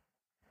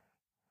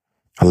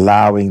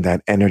 Allowing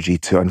that energy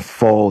to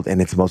unfold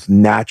in its most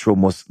natural,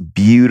 most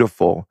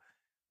beautiful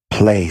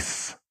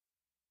place.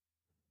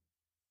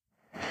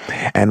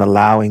 And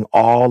allowing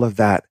all of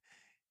that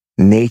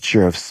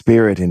nature of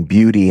spirit and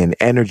beauty and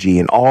energy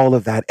and all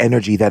of that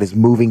energy that is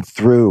moving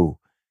through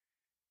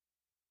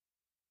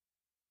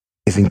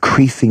is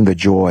increasing the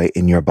joy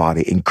in your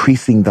body,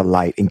 increasing the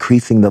light,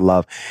 increasing the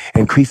love,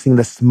 increasing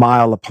the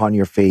smile upon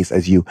your face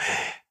as you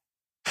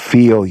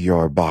feel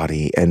your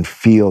body and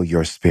feel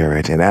your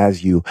spirit. And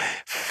as you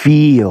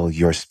feel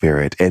your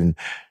spirit and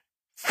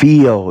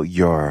feel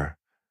your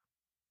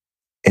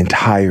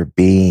entire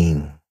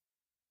being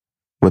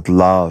with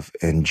love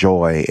and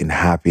joy and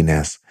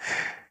happiness,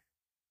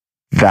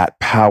 that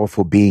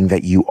powerful being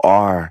that you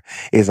are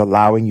is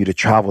allowing you to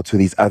travel to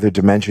these other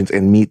dimensions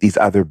and meet these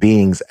other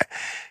beings,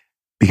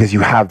 because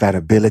you have that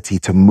ability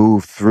to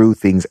move through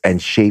things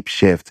and shape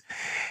shift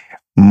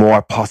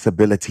more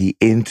possibility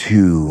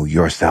into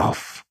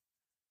yourself.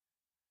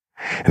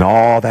 And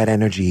all that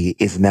energy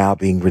is now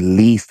being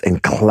released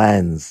and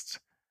cleansed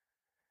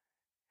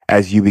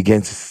as you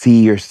begin to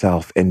see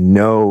yourself and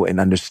know and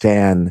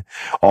understand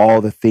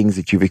all the things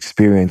that you've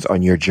experienced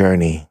on your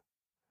journey.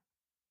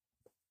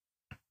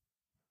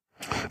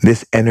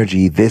 This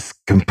energy, this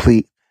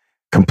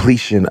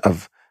completion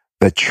of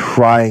the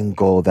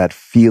triangle, that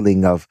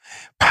feeling of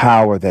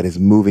power that is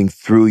moving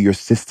through your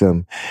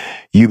system,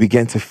 you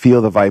begin to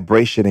feel the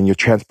vibration and you're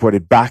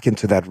transported back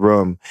into that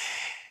room,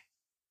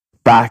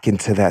 back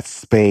into that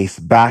space,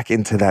 back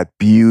into that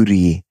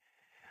beauty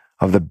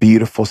of the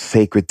beautiful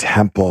sacred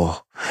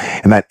temple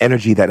and that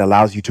energy that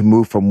allows you to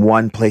move from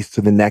one place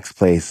to the next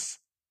place.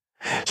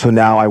 So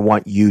now I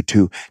want you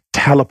to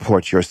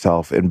teleport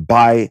yourself and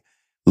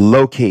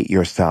locate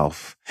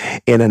yourself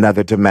in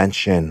another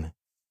dimension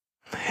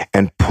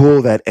and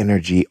pull that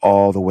energy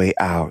all the way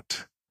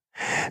out.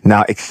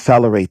 Now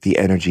accelerate the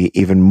energy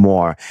even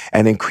more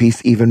and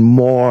increase even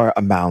more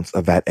amounts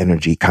of that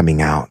energy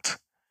coming out.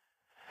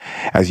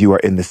 as you are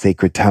in the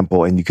sacred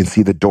temple and you can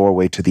see the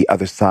doorway to the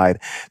other side,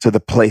 to the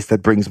place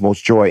that brings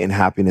most joy and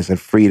happiness and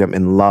freedom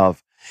and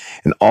love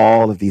and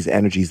all of these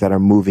energies that are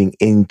moving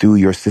in through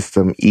your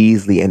system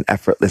easily and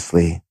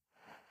effortlessly.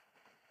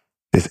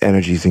 This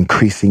energy is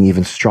increasing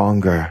even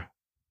stronger.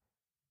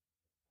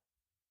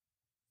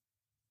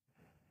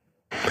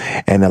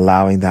 And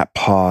allowing that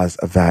pause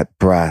of that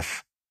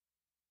breath.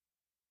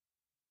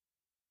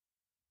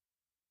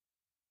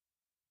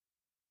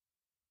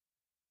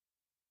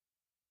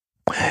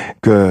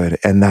 Good.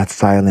 And that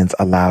silence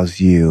allows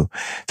you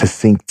to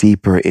sink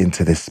deeper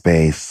into this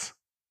space,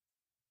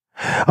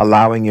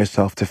 allowing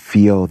yourself to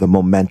feel the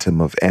momentum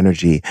of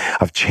energy,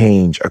 of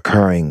change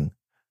occurring.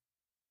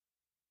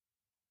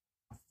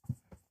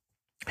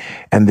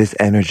 And this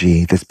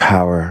energy, this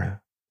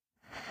power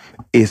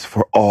is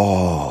for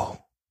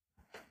all.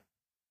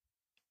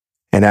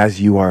 And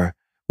as you are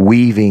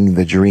weaving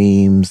the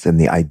dreams and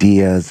the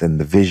ideas and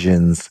the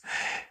visions,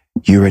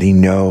 you already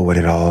know what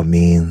it all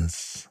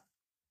means.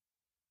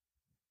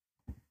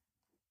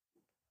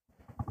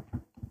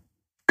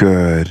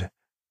 Good.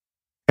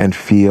 And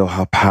feel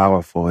how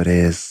powerful it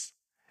is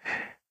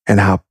and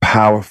how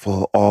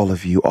powerful all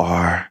of you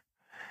are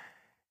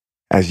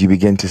as you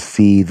begin to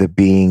see the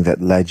being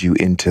that led you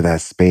into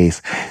that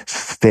space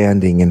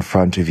standing in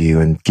front of you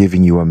and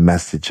giving you a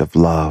message of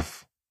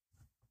love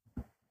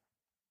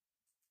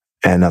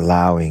and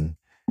allowing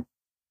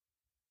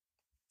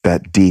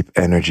that deep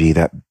energy,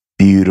 that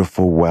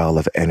beautiful well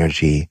of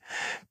energy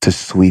to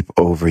sweep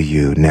over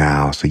you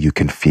now so you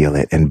can feel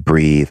it and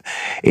breathe.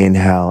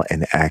 Inhale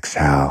and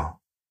exhale.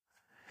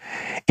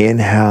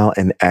 Inhale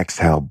and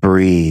exhale,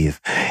 breathe.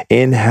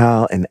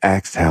 Inhale and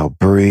exhale,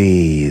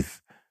 breathe.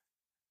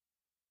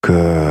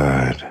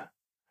 Good.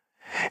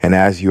 And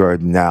as you are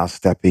now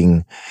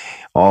stepping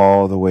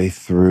all the way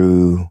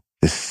through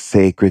the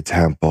sacred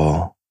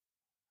temple,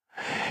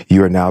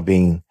 you are now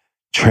being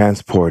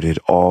transported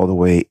all the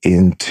way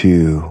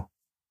into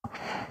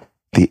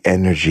the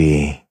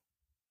energy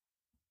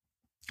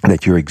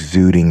that you're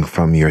exuding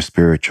from your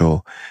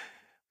spiritual,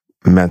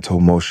 mental,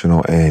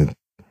 emotional, and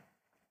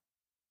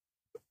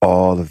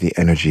all of the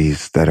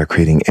energies that are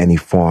creating any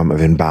form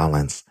of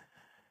imbalance.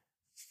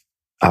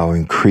 I'll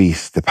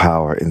increase the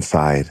power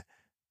inside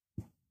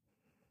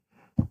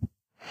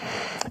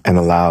and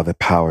allow the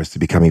powers to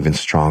become even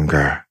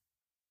stronger.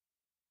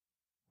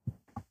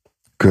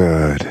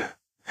 Good.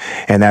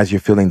 And as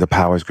you're feeling the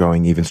powers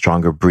growing even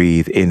stronger,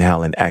 breathe,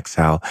 inhale and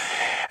exhale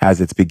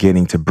as it's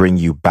beginning to bring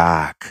you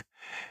back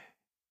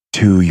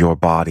to your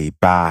body,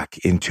 back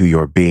into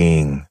your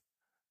being.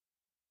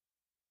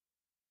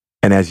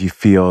 And as you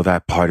feel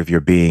that part of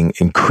your being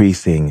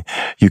increasing,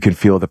 you can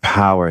feel the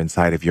power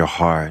inside of your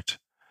heart.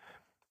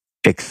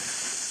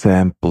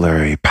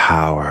 Exemplary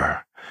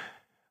power,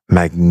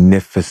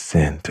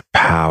 magnificent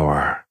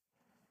power.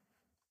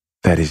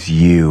 That is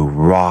you,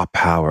 raw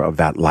power of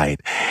that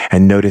light.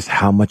 And notice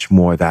how much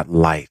more that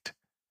light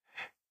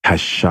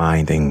has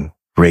shined and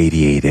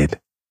radiated.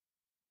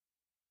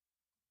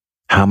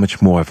 How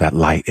much more of that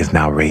light is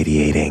now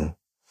radiating.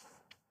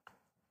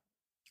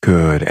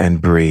 Good.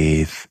 And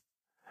breathe.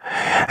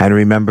 And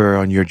remember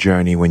on your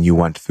journey when you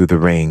went through the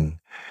ring,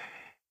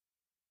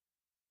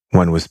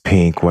 one was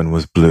pink, one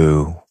was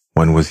blue,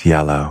 one was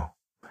yellow.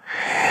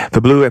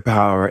 The blue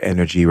power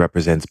energy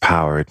represents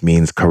power. It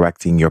means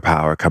correcting your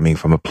power, coming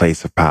from a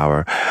place of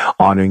power,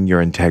 honoring your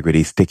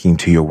integrity, sticking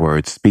to your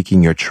words,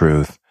 speaking your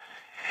truth,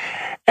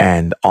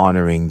 and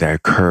honoring their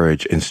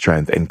courage and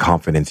strength and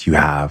confidence you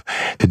have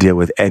to deal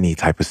with any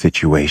type of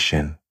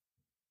situation.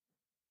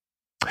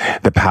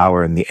 The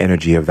power and the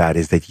energy of that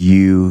is that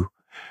you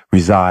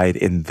reside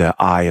in the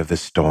eye of the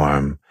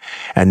storm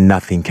and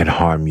nothing can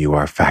harm you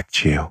or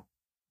affect you.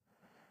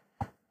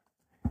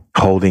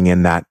 Holding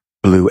in that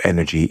blue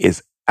energy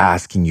is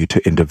asking you to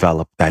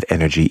develop that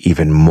energy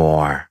even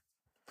more.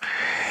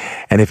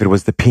 And if it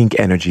was the pink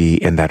energy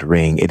in that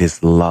ring, it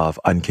is love,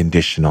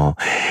 unconditional.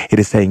 It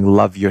is saying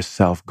love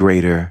yourself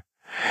greater.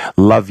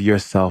 Love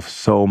yourself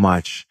so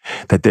much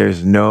that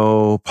there's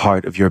no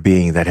part of your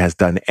being that has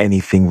done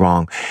anything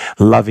wrong.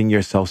 Loving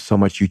yourself so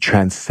much you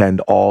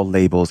transcend all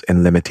labels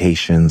and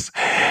limitations.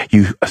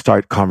 You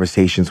start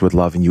conversations with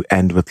love and you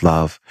end with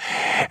love.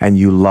 And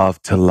you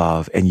love to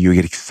love and you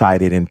get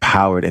excited,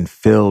 empowered, and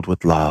filled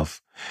with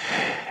love.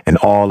 And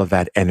all of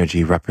that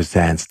energy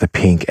represents the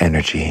pink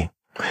energy.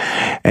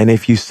 And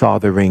if you saw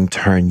the ring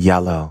turn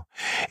yellow,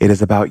 it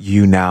is about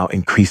you now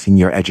increasing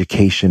your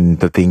education,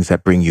 the things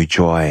that bring you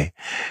joy.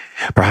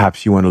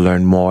 Perhaps you want to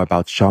learn more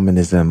about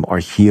shamanism or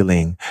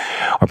healing,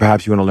 or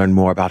perhaps you want to learn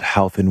more about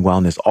health and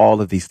wellness.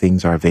 All of these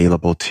things are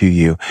available to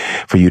you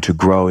for you to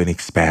grow and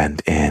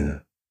expand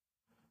in.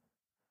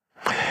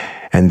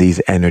 And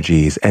these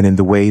energies, and in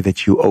the way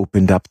that you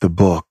opened up the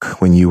book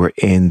when you were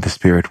in the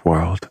spirit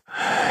world,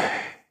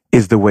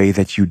 is the way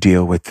that you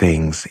deal with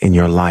things in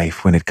your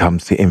life when it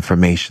comes to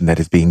information that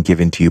is being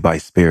given to you by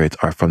spirits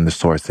or from the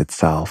source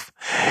itself.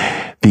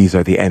 These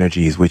are the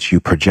energies which you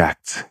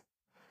project,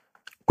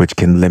 which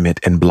can limit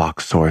and block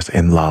source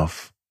and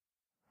love.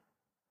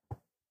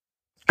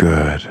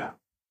 Good.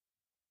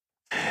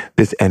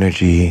 This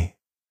energy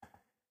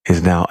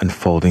is now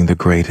unfolding the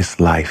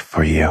greatest life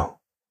for you.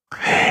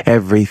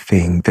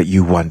 Everything that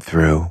you went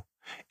through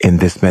in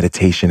this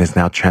meditation is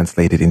now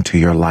translated into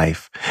your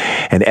life.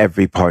 And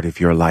every part of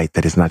your light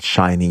that is not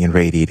shining and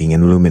radiating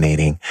and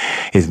illuminating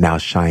is now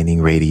shining,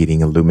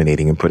 radiating,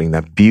 illuminating, and putting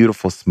that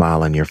beautiful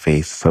smile on your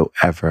face. So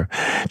ever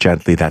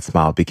gently that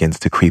smile begins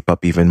to creep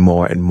up even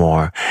more and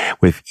more.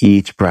 With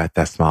each breath,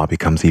 that smile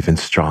becomes even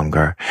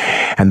stronger.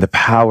 And the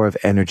power of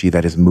energy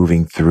that is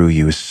moving through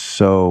you is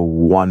so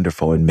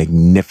wonderful and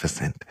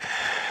magnificent.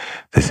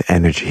 This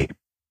energy,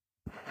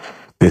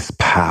 this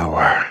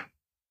power.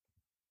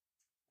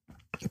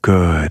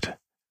 Good.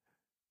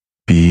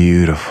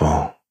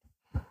 Beautiful.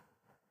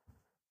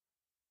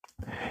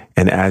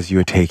 And as you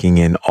are taking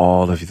in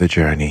all of the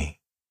journey,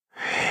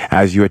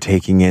 as you are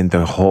taking in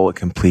the whole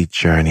complete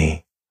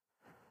journey,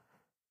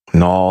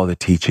 and all the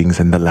teachings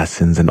and the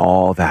lessons and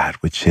all that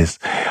which is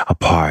a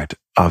part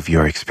of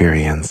your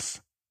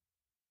experience,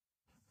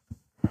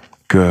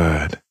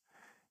 good.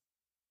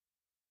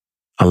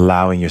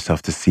 Allowing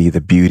yourself to see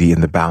the beauty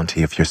and the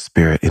bounty of your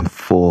spirit in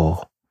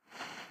full,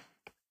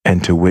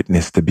 and to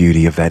witness the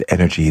beauty of that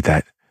energy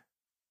that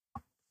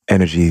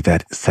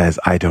says,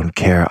 I don't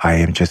care. I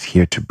am just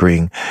here to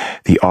bring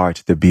the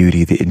art, the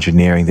beauty, the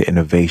engineering, the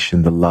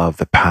innovation, the love,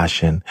 the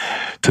passion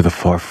to the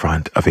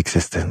forefront of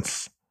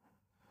existence.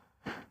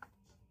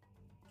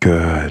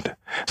 Good.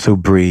 So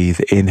breathe,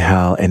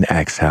 inhale and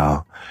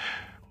exhale.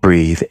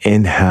 Breathe,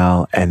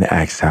 inhale and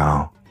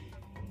exhale.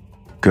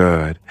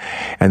 Good.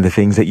 And the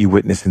things that you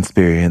witnessed and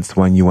experienced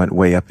when you went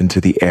way up into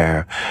the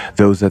air,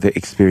 those are the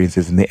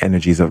experiences and the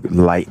energies of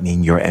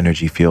lightening your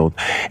energy field,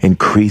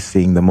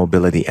 increasing the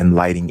mobility and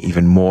lighting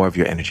even more of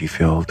your energy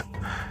field.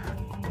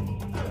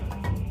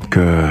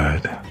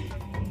 Good.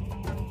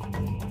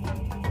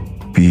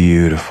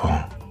 Beautiful.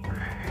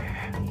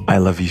 I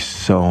love you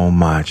so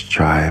much,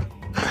 tribe.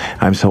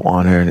 I'm so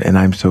honored and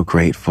I'm so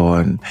grateful,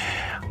 and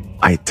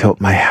I tilt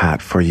my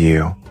hat for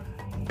you,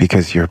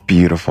 because you're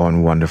beautiful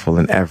and wonderful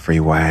in every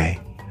way.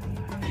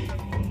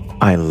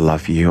 I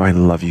love you. I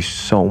love you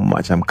so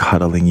much. I'm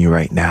cuddling you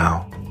right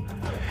now.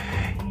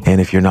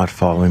 And if you're not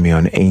following me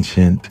on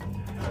Ancient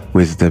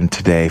Wisdom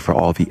today, for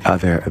all the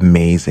other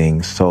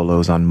amazing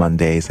solos on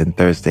Mondays and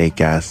Thursday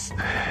guests,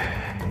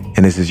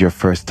 and this is your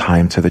first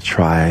time to the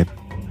tribe,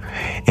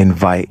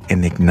 invite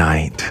and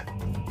ignite.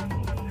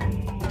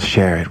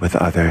 Share it with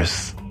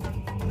others.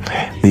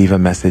 Leave a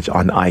message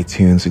on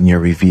iTunes in your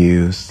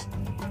reviews.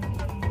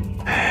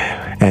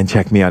 And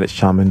check me out at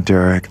Shaman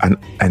Durek on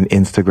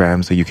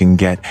Instagram, so you can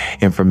get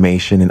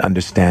information and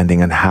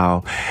understanding on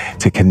how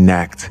to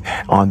connect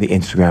on the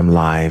Instagram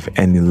Live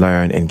and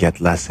learn and get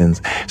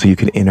lessons, so you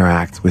can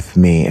interact with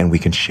me and we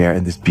can share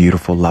in this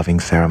beautiful, loving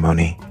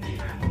ceremony.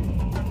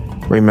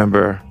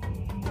 Remember,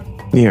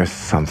 you're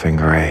something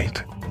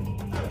great.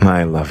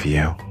 I love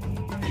you.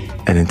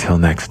 And until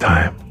next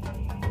time,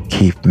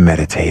 keep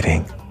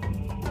meditating.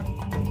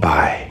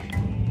 Bye.